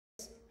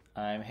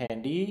I'm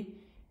Handy,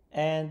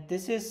 and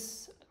this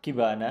is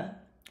Kibana.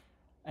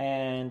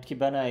 And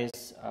Kibana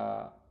is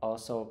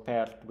also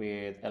paired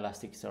with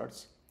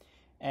Elasticsearch.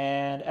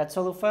 And at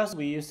Solufast,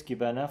 we use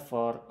Kibana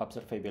for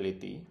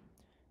observability.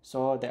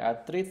 So there are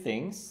three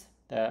things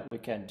that we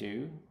can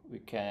do. We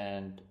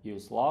can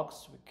use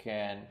logs, we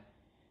can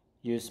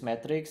use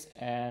metrics,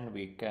 and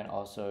we can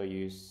also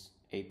use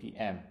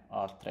APM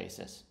or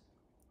traces.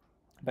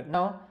 But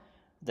now,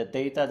 the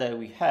data that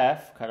we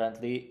have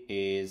currently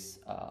is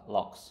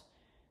logs.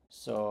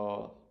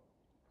 So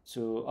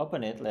to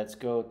open it, let's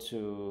go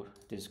to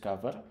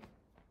Discover.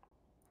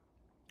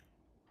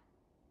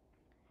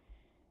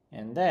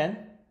 And then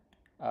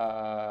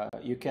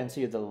you can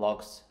see the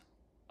logs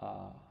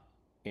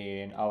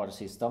in our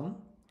system.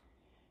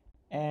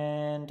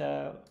 And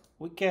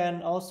we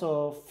can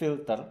also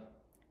filter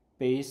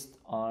based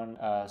on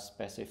a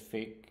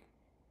specific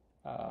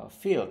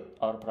field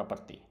or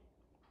property.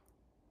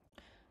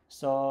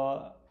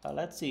 So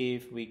let's see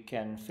if we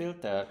can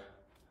filter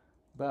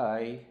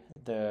by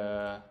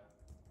the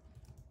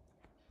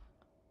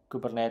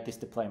Kubernetes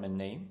deployment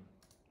name,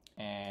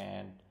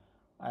 and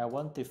I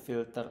want to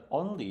filter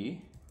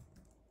only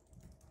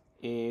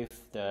if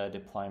the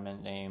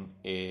deployment name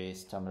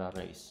is Tamra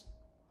Race.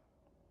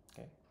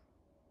 Okay.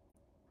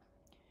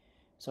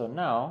 So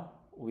now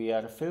we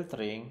are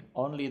filtering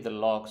only the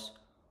logs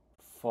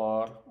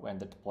for when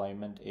the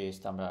deployment is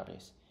Tamra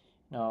Race.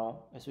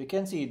 Now, as we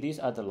can see, these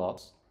are the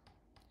logs,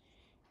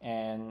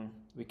 and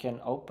we can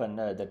open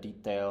the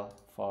detail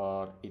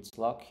for each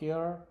log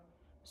here.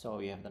 So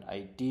we have the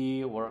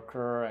ID,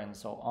 worker, and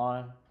so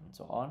on,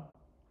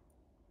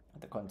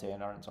 the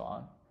container, and so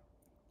on,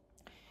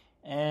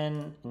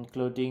 and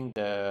including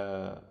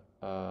the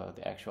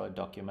actual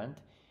document.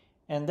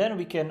 And then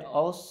we can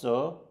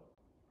also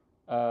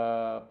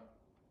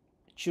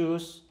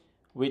choose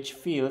which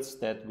fields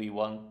that we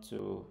want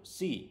to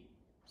see.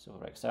 So,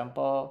 for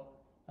example,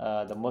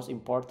 the most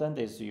important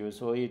is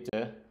usually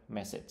the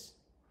message.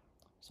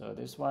 So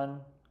this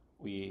one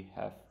we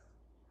have.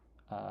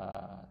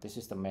 This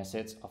is the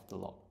message of the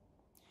log,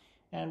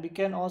 and we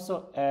can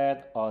also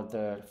add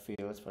other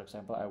fields. For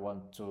example, I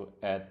want to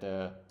add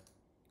the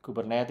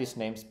Kubernetes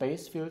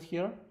namespace field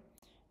here.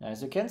 Now,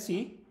 as you can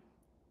see,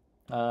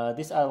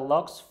 these are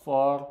logs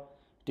for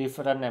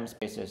different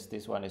namespaces.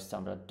 This one is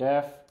Tamra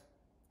Dev,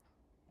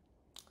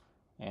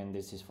 and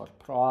this is for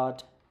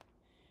prod.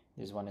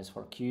 This one is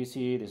for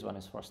QC. This one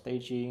is for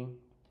staging,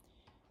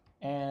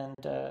 and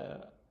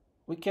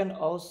we can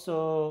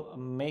also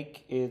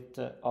make it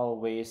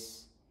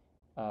always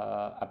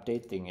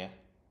updating. Yeah.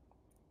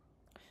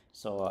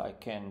 So I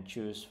can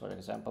choose, for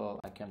example,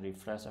 I can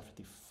refresh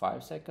every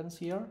 5 seconds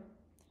here,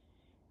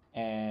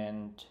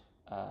 and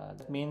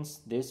that means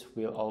this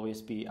will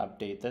always be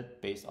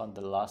updated based on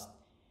the last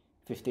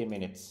 15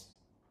 minutes.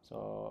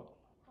 So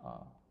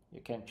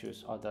you can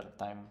choose other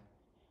time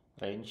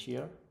range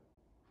here.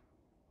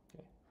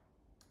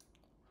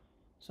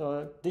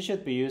 So this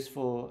should be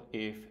useful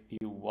if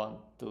you want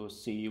to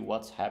see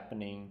what's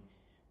happening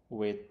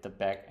with the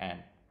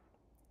backend.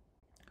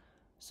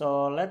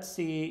 So let's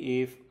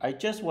see if I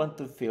just want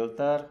to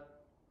filter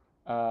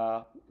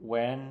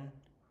when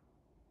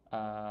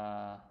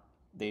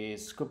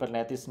this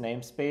Kubernetes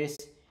namespace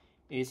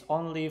is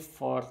only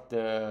for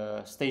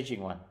the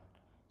staging one.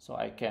 So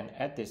I can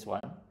add this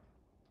one.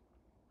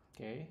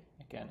 Okay,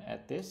 I can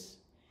add this.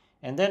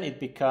 And then it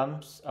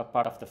becomes a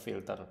part of the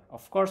filter.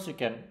 Of course, you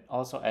can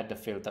also add the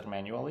filter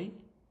manually.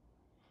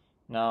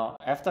 Now,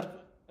 after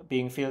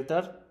being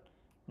filtered,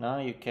 now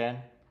you can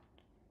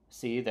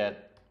see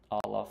that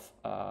all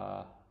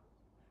of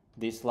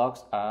these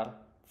logs are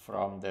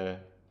from the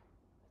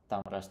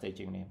Tamra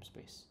staging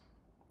namespace.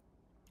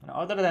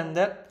 Now, other than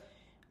that,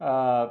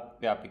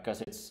 yeah,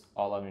 because it's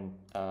all in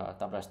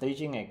Tamra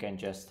staging, I can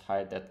just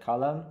hide that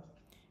column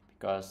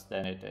because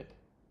then it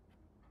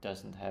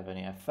doesn't have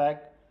any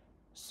effect.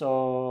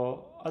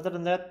 So other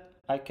than that,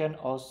 I can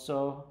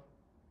also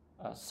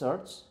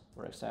search.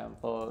 For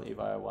example, if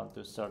I want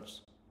to search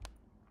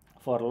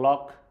for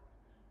log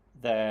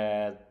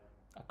that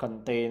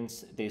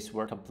contains this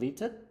word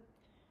completed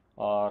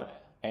or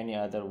any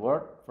other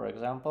word, for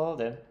example,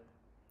 then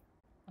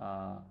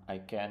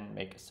I can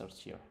make a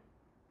search here.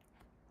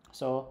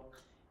 So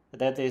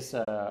that is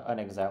an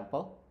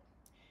example.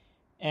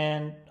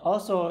 And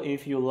also,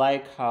 if you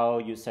like how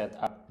you set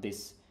up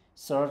this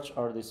search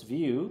or this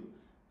view,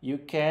 you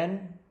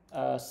can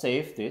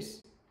save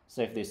this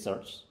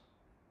search.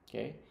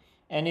 Okay,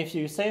 and if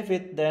you save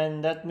it,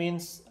 then that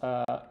means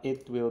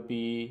it will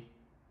be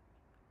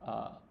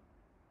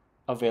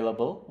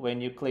available when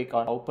you click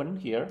on open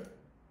here.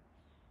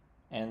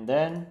 And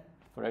then,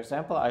 for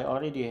example, I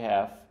already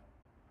have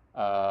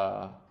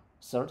a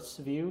search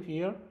view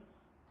here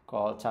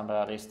called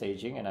Tamra Race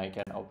Staging, and I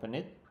can open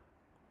it.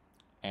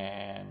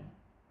 And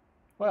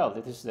well,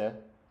 this is the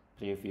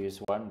previous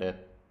one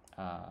that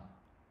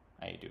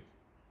I do.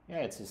 Yeah,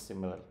 it's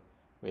similar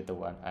with the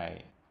one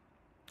I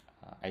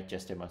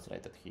just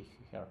demonstrated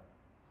here.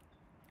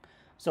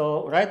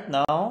 So right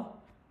now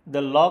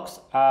the logs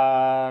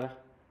are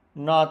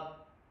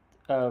not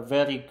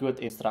very good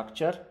in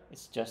structure.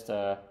 It's just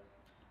a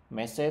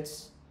message,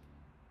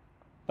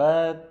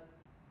 but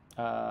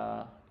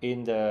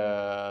in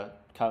the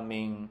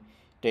coming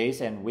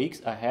days and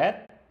weeks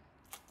ahead,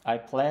 I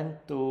plan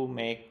to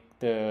make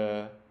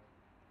the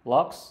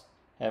logs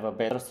have a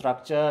better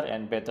structure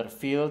and better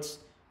fields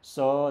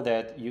so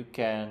that you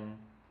can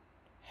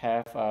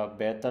have a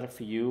better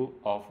view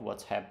of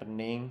what's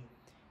happening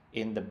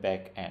in the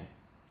back end.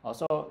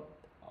 Also,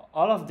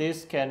 all of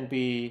this can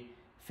be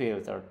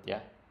filtered,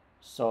 yeah.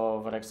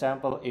 So for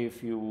example,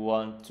 if you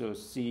want to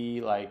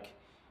see like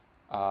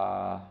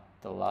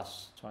the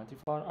last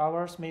 24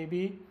 hours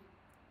maybe,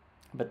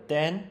 but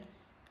then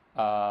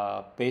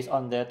based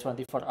on that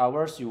 24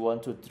 hours you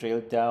want to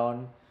drill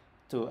down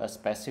to a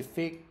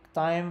specific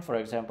time, for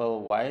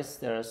example, why is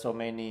there so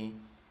many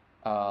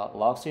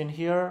logs in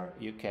here,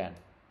 you can.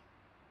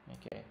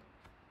 Okay,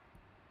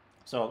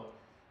 so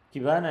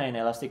Kibana and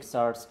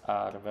Elasticsearch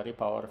are very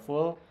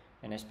powerful,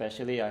 and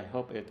especially I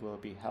hope it will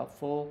be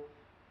helpful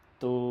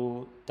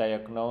to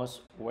diagnose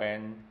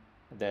when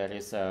there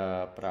is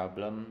a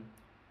problem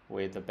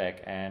with the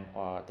backend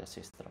or the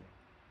system.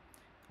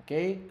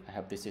 Okay, I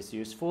hope this is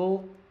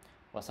useful.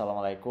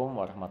 Wassalamualaikum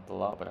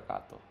warahmatullahi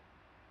wabarakatuh.